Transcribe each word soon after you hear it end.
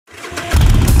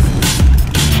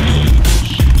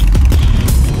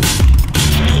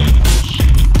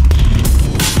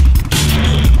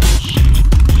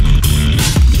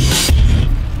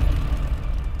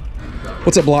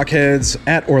What's up, Blockheads?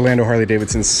 At Orlando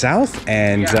Harley-Davidson South,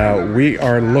 and we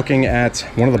are looking at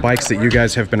one of the bikes that you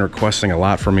guys have been requesting a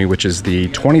lot from me, which is the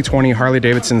 2020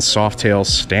 Harley-Davidson Softail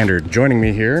Standard. Joining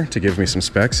me here to give me some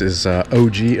specs is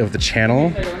OG of the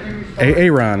channel,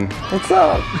 Aaron. What's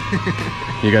up?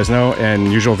 You guys know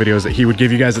in usual videos that he would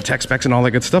give you guys the tech specs and all that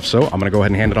good stuff, so I'm gonna go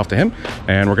ahead and hand it off to him,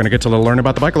 and we're gonna get to learn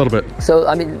about the bike a little bit. So,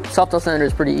 I mean, Softail Standard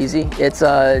is pretty easy. It's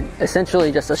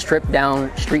essentially just a stripped down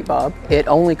street bob. It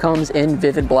only comes in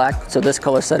vivid black, so this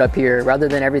color setup here, rather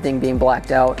than everything being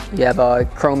blacked out, you have a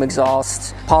chrome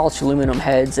exhaust, polished aluminum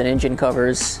heads and engine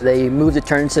covers. They move the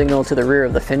turn signal to the rear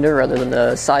of the fender rather than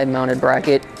the side mounted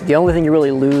bracket. The only thing you really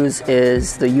lose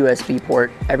is the USB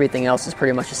port. Everything else is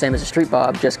pretty much the same as a street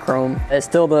bob, just chrome.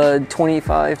 It's still the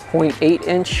 25.8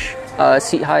 inch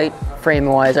seat height. Frame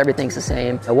wise, everything's the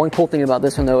same. One cool thing about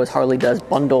this one though is Harley does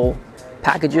bundle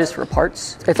packages for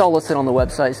parts. It's all listed on the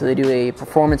website. So they do a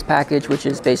performance package, which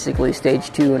is basically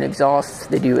stage 2 and exhaust.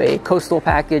 They do a coastal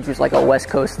package, which is like a West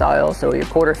Coast style. So your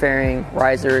quarter fairing,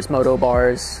 risers, moto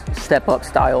bars, step up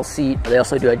style seat. They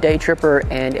also do a day tripper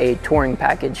and a touring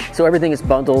package. So everything is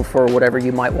bundled for whatever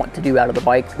you might want to do out of the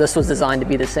bike. This was designed to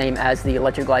be the same as the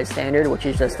Electric Glide Standard, which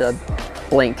is just a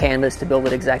blank canvas to build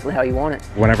it exactly how you want it.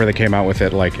 Whenever they came out with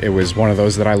it, like, it was one of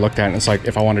those that I looked at and it's like,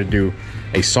 if I wanted to do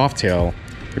a Softail,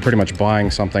 you're pretty much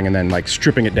buying something and then like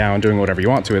stripping it down, doing whatever you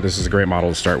want to it. This is a great model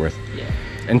to start with. Yeah.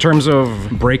 In terms of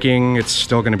braking, it's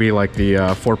still going to be like the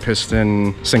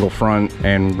 4-piston single front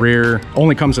and rear.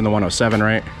 Only comes in the 107,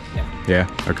 right? Yeah. Yeah,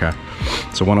 okay.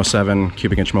 So 107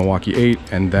 cubic inch Milwaukee 8,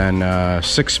 and then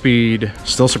 6-speed.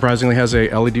 Still surprisingly has a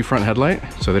LED front headlight,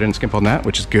 so they didn't skimp on that,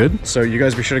 which is good. So you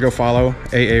guys be sure to go follow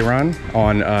Aaron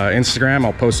on Instagram.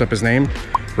 I'll post up his name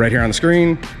right here on the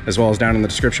screen, as well as down in the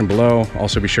description below.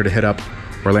 Also be sure to hit up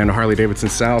Orlando Harley-Davidson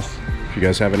South. If you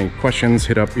guys have any questions,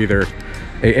 hit up either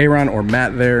Aaron or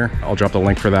Matt there. I'll drop the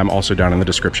link for them also down in the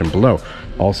description below.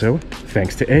 Also,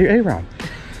 thanks to Aaron.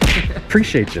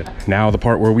 Appreciate you. Now the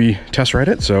part where we test ride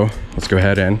it, so let's go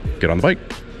ahead and get on the bike.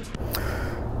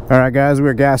 All right, guys,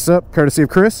 we're gassed up, courtesy of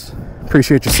Chris.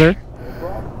 Appreciate you, sir.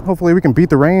 Hopefully we can beat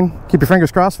the rain. Keep your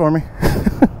fingers crossed for me.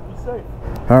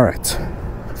 All right.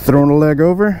 Throwing a leg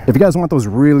over. If you guys want those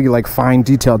really like fine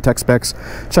detailed tech specs,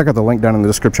 check out the link down in the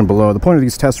description below. The point of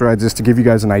these test rides is to give you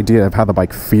guys an idea of how the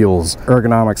bike feels.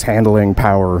 Ergonomics, handling,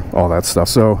 power, all that stuff.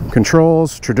 So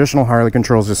controls, traditional Harley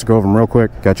controls, just to go over them real quick.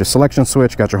 Got your selection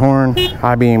switch, got your horn,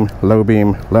 high beam, low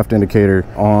beam, left indicator,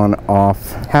 on,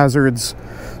 off, hazards,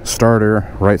 starter,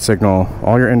 right signal,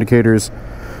 all your indicators.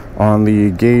 On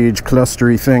the gauge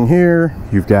clustery thing here,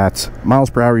 you've got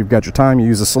miles per hour, you've got your time. You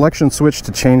use a selection switch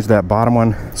to change that bottom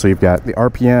one. So you've got the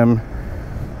RPM,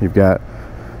 you've got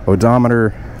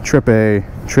odometer, trip A,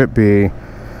 trip B,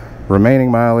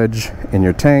 remaining mileage in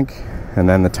your tank, and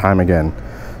then the time again.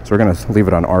 So we're gonna leave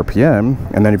it on RPM,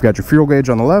 and then you've got your fuel gauge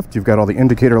on the left. You've got all the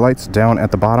indicator lights down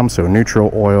at the bottom. So neutral,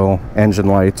 oil, engine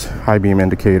light, high beam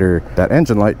indicator. That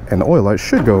engine light and the oil light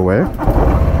should go away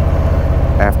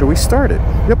after we start it.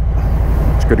 Yep,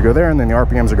 it's good to go there, and then the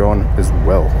RPMs are going as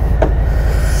well.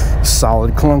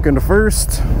 Solid clunk into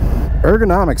first.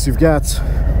 Ergonomics, you've got,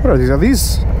 what are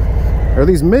these? Are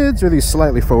these mids or are these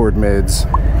slightly forward mids?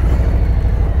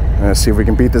 Let's see if we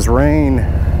can beat this rain.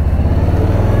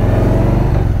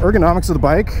 Ergonomics of the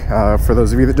bike, for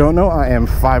those of you that don't know, I am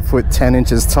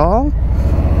 5'10" tall.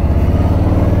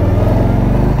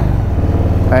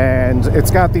 And it's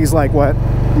got these like what,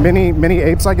 mini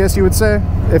apes, I guess you would say.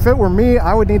 If it were me,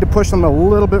 I would need to push them a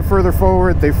little bit further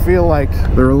forward. They feel like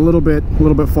they're a little bit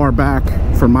far back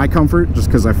for my comfort, just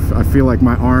because I feel like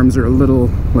my arms are a little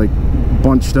like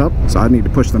bunched up, so I need to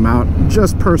push them out.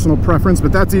 Just personal preference,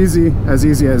 but that's easy as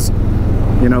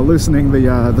you know, loosening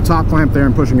the top clamp there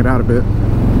and pushing it out a bit.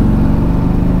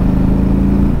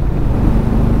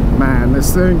 Man,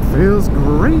 this thing feels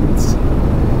great.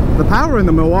 The power in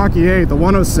the Milwaukee 8, the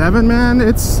 107, man,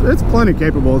 it's plenty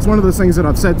capable. It's one of those things that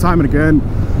I've said time and again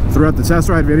throughout the test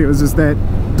ride videos, is that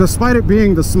despite it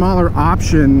being the smaller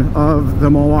option of the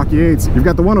Milwaukee 8s, you've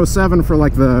got the 107 for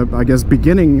like the, I guess,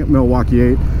 beginning Milwaukee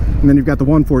 8, and then you've got the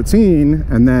 114,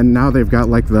 and then now they've got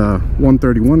like the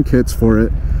 131 kits for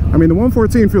it. I mean, the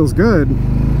 114 feels good,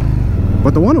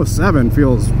 but the 107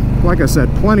 feels, like I said,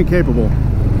 plenty capable.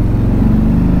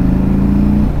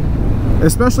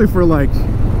 Especially for like,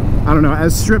 I don't know,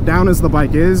 as stripped down as the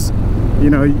bike is, you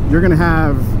know, you're gonna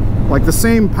have like the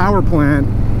same power plant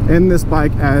in this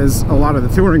bike as a lot of the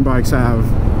touring bikes have.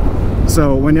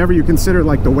 So whenever you consider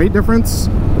like the weight difference,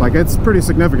 like it's pretty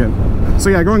significant. So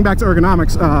yeah, going back to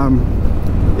ergonomics,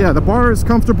 yeah, the bar is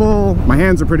comfortable. My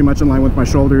hands are pretty much in line with my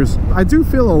shoulders. I do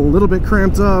feel a little bit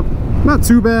cramped up. Not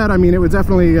too bad. I mean, it would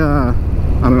definitely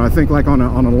I don't know, I think like on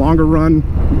a longer run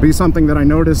be something that I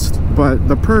noticed. But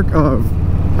the perk of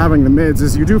having the mids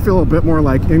is you do feel a bit more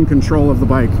like in control of the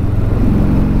bike.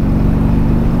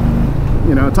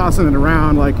 You know, tossing it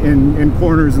around like in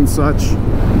corners and such.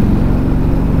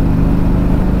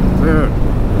 Dude,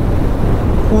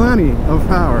 plenty of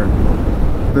power.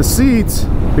 The seat,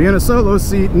 being a solo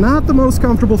seat, not the most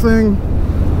comfortable thing.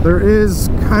 There is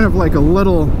kind of like a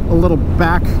little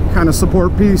back kind of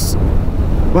support piece,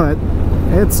 but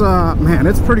it's man,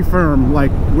 it's pretty firm.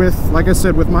 Like I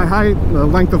said, with my height, the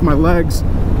length of my legs,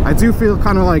 I do feel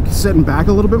kind of like sitting back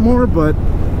a little bit more. But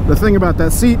the thing about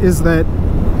that seat is that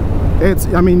it's,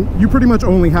 I mean, you pretty much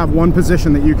only have one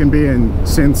position that you can be in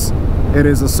since it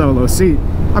is a solo seat.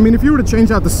 I mean, if you were to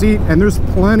change out the seat, and there's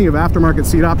plenty of aftermarket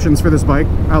seat options for this bike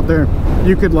out there,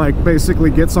 you could like basically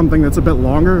get something that's a bit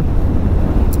longer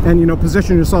and, you know,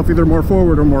 position yourself either more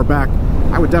forward or more back.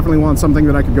 I would definitely want something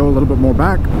that I could go a little bit more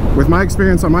back. With my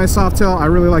experience on my Softail, I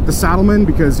really like the Saddleman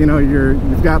because, you know,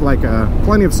 you've got like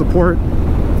plenty of support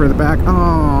for the back.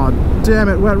 Oh, damn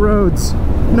it, wet roads.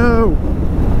 No.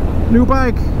 New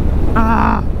bike.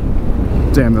 Ah.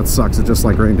 Damn, that sucks. It just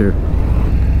like rained here.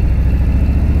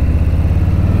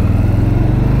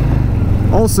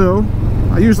 Also,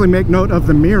 I usually make note of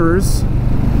the mirrors.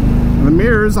 And the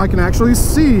mirrors I can actually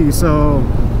see, so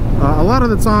a lot of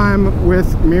the time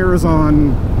with mirrors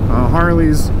on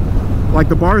Harleys, like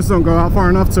the bars don't go out far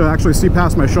enough to actually see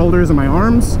past my shoulders and my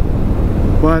arms.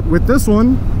 But with this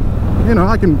one, you know,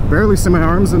 I can barely see my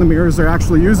arms and the mirrors are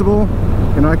actually usable.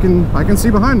 You know, I can see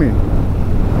behind me.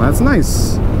 Well, that's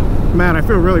nice. Man, I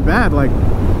feel really bad like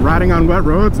riding on wet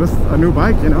roads with a new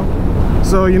bike, you know.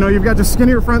 So, you know, you've got your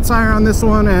skinnier front tire on this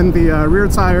one, and the rear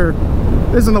tire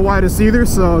isn't the widest either,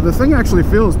 so the thing actually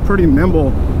feels pretty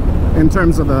nimble in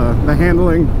terms of the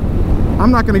handling. I'm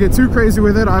not going to get too crazy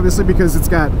with it, obviously, because it's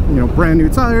got, you know, brand new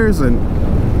tires and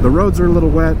the roads are a little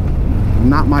wet.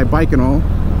 Not my bike and all,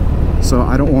 so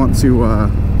I don't want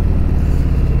to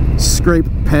scrape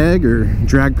peg or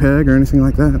drag peg or anything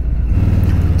like that.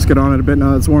 Let's get on it a bit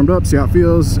now that it's warmed up, see how it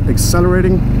feels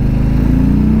accelerating.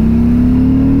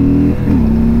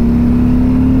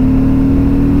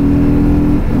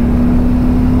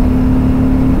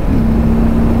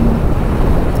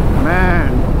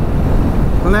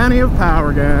 Plenty of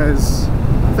power, guys.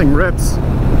 That thing rips.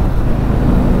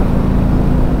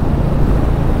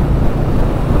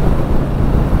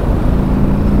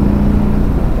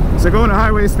 So going to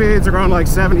highway speeds are going like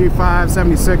 75,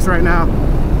 76 right now.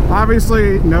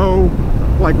 Obviously no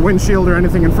like windshield or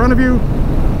anything in front of you.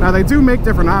 Now they do make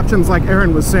different options like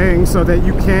Aaron was saying, so that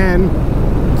you can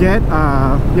get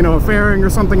you know, a fairing or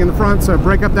something in the front to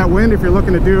break up that wind if you're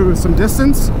looking to do some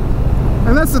distance.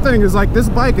 And that's the thing, is like this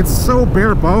bike, it's so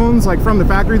bare bones, like from the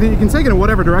factory, that you can take it in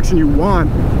whatever direction you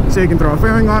want. So you can throw a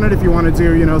fairing on it if you want to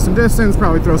do, you know, some distance,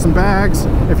 probably throw some bags.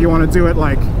 If you want to do it,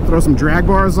 like throw some drag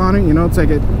bars on it, you know, take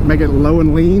it, make it low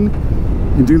and lean.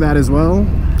 You can do that as well.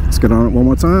 Let's get on it one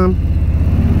more time.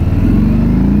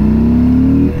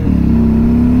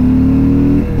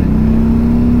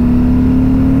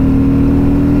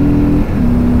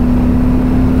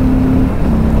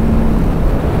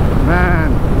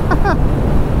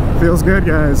 Feels good,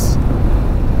 guys.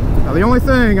 Now the only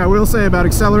thing I will say about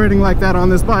accelerating like that on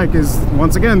this bike is,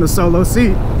 once again, the solo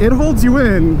seat. It holds you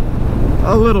in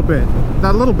a little bit.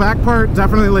 That little back part,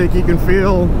 definitely, like you can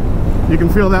feel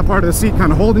that part of the seat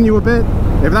kind of holding you a bit.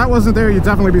 If that wasn't there, you'd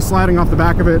definitely be sliding off the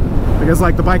back of it, because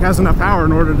like the bike has enough power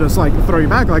in order to just like throw you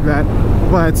back like that.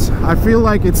 But I feel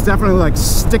like it's definitely like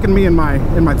sticking me in my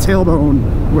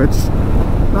tailbone, which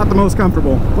not the most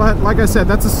comfortable. But like I said,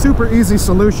 that's a super easy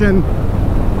solution.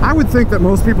 I would think that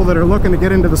most people that are looking to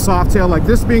get into the Softail, like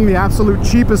this being the absolute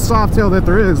cheapest Softail that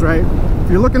there is, right? If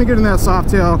you're looking to get in that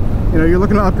Softail, you know, you're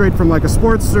looking to upgrade from like a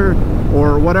Sportster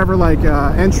or whatever, like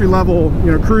entry-level,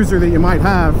 you know, cruiser that you might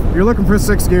have. You're looking for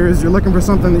 6 gears, you're looking for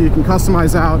something that you can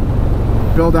customize out,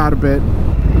 build out a bit.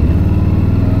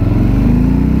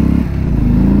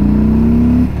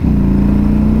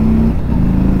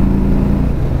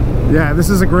 Yeah, this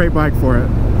is a great bike for it,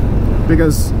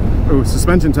 because, oh,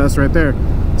 suspension test right there.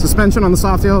 Suspension on the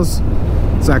Softails,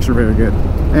 it's actually very good,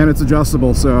 and it's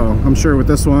adjustable. So I'm sure with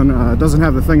this one, it doesn't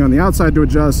have the thing on the outside to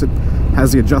adjust. It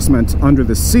has the adjustment under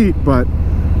the seat, but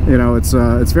you know, it's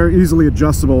very easily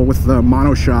adjustable with the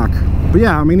monoshock. But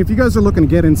yeah, I mean, if you guys are looking to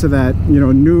get into that, you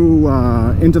know, new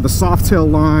into the Softail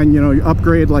line, you know, you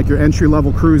upgrade like your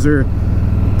entry-level cruiser,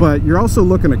 but you're also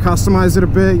looking to customize it a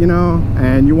bit, you know,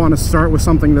 and you want to start with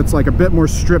something that's like a bit more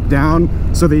stripped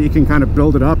down so that you can kind of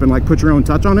build it up and like put your own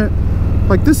touch on it.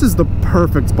 Like, this is the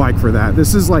perfect bike for that.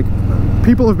 This is like,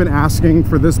 people have been asking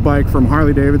for this bike from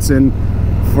Harley-Davidson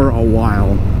for a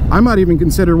while. I might even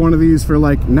consider one of these for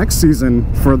like next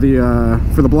season for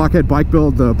the Blockhead bike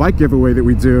build, the bike giveaway that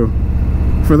we do.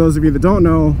 For those of you that don't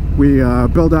know, we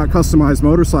build out customized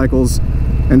motorcycles,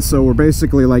 and so we're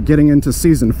basically like getting into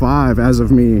season 5 as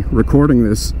of me recording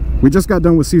this. We just got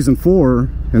done with season 4,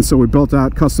 and so we built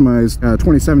out customized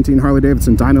 2017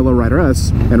 Harley-Davidson Low Rider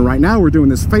S, and right now we're doing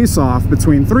this face-off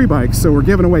between 3 bikes. So we're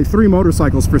giving away 3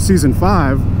 motorcycles for season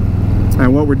 5,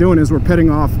 and what we're doing is we're pitting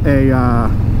off a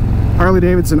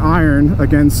Harley-Davidson Iron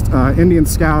against Indian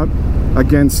Scout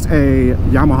against a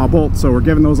Yamaha Bolt. So we're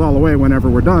giving those all away whenever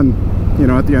we're done, you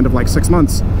know, at the end of like 6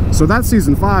 months. So that's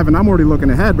season 5, and I'm already looking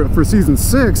ahead. But for season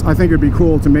 6, I think it'd be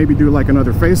cool to maybe do like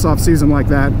another face-off season like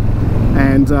that,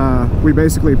 and we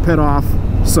basically pit off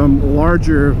some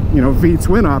larger, you know,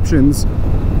 V-twin options.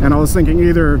 And I was thinking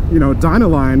either, you know,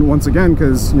 Dynaline once again,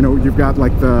 because, you know, you've got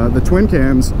like the twin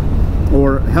cams,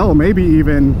 or hell, maybe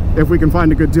even if we can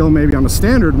find a good deal maybe on a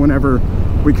standard whenever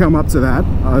we come up to that,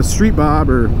 a Street Bob,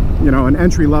 or, you know, an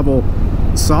entry-level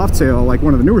Softail, like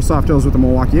one of the newer Softails with the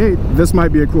Milwaukee 8, this might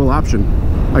be a cool option.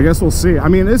 I guess we'll see. I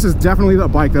mean, this is definitely the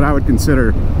bike that I would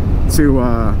consider to,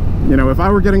 you know, if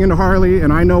I were getting into Harley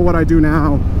and I know what I do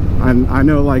now, and I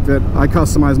know like that I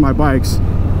customize my bikes,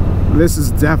 this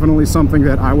is definitely something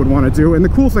that I would want to do. And the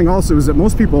cool thing also is that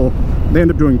most people, they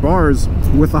end up doing bars.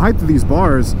 With the height of these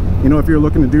bars, you know, if you're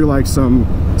looking to do like some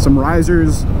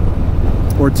risers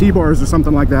or T-bars or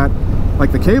something like that,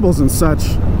 like the cables and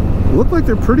such look like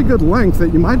they're pretty good length,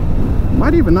 that you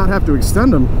might even not have to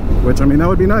extend them, which, I mean, that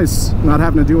would be nice, not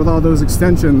having to deal with all those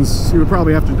extensions. You would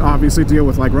probably have to obviously deal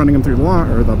with like running them through the lawn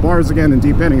or the bars again and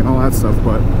deep ending and all that stuff.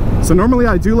 But so normally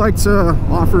I do like to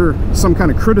offer some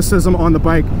kind of criticism on the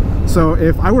bike. So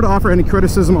if I were to offer any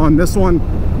criticism on this one,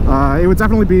 it would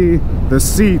definitely be the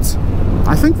seat.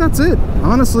 I think that's it,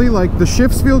 honestly. Like, the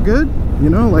shifts feel good, you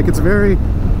know, like it's very,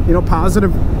 you know,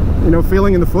 positive, you know,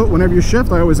 feeling in the foot whenever you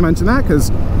shift. I always mention that, because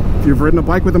if you've ridden a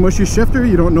bike with a mushy shifter,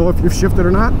 you don't know if you've shifted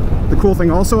or not. The cool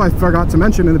thing also I forgot to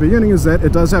mention in the beginning is that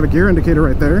it does have a gear indicator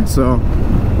right there, so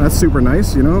that's super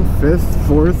nice, you know, 5th,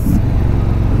 4th,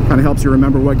 kind of helps you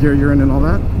remember what gear you're in and all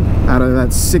that, out of that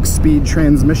 6-speed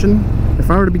transmission. If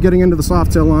I were to be getting into the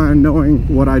Softail line, knowing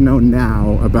what I know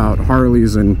now about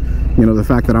Harleys and, you know, the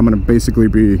fact that I'm going to basically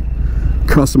be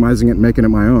customizing it and making it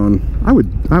my own, I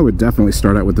would definitely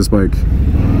start out with this bike.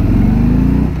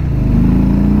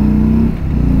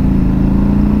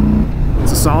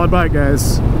 It's a solid bike,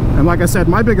 guys. And like I said,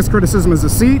 my biggest criticism is the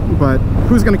seat, but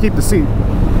who's going to keep the seat?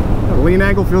 The lean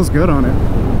angle feels good on it.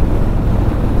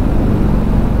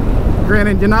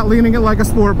 Granted, you're not leaning it like a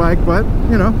sport bike, but,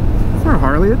 you know, for a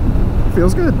Harley, it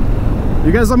feels good.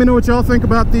 You guys let me know what y'all think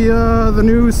about the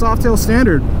new Softail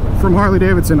Standard from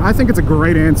Harley-Davidson. I think it's a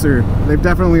great answer. They've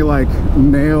definitely like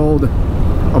nailed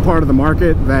a part of the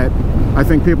market that I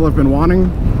think people have been wanting,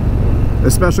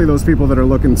 especially those people that are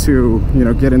looking to, you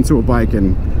know, get into a bike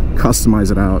and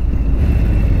customize it out.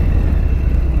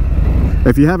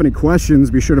 If you have any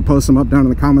questions, be sure to post them up down in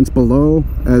the comments below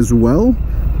as well,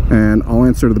 and I'll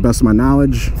answer to the best of my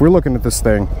knowledge. If we're looking at this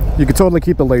thing, you could totally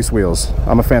keep the lace wheels.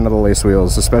 I'm a fan of the lace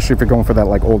wheels, especially if you're going for that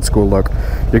like old school look.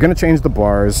 You're gonna change the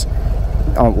bars.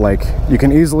 Like, you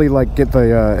can easily like get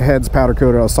the heads powder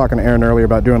coated. I was talking to Aaron earlier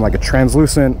about doing like a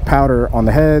translucent powder on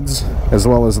the heads as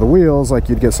well as the wheels. Like,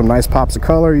 you'd get some nice pops of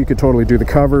color. You could totally do the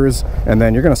covers, and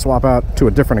then you're gonna swap out to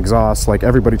a different exhaust. Like,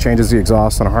 everybody changes the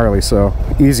exhaust on a Harley, so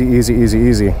easy, easy, easy,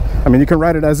 easy. I mean, you can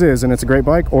ride it as is and it's a great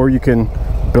bike, or you can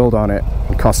build on it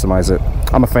and customize it.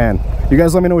 I'm a fan. You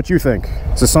guys let me know what you think.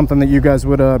 Is this something that you guys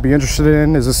would be interested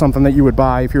in? Is this something that you would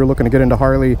buy if you were looking to get into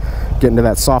Harley, get into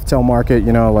that Softail market,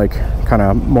 you know, like kind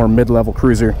of more mid-level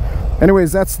cruiser?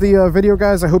 Anyways, that's the video,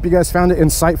 guys. I hope you guys found it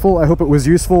insightful. I hope it was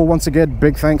useful. Once again,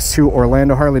 big thanks to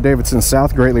Orlando Harley-Davidson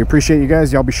South. Greatly appreciate you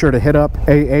guys. Y'all be sure to hit up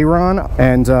Aaron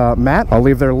and Matt. I'll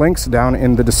leave their links down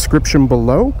in the description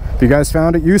below. If you guys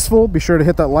found it useful, be sure to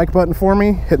hit that like button for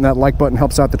me. Hitting that like button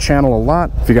helps out the channel a lot.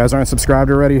 If you guys aren't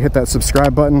subscribed already, hit that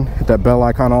subscribe button. Hit that bell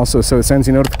icon also so it sends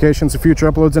you notifications of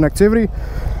future uploads and activity.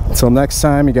 Until next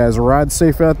time, you guys ride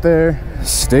safe out there.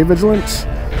 Stay vigilant.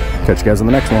 Catch you guys in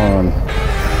the next one.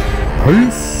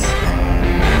 Peace.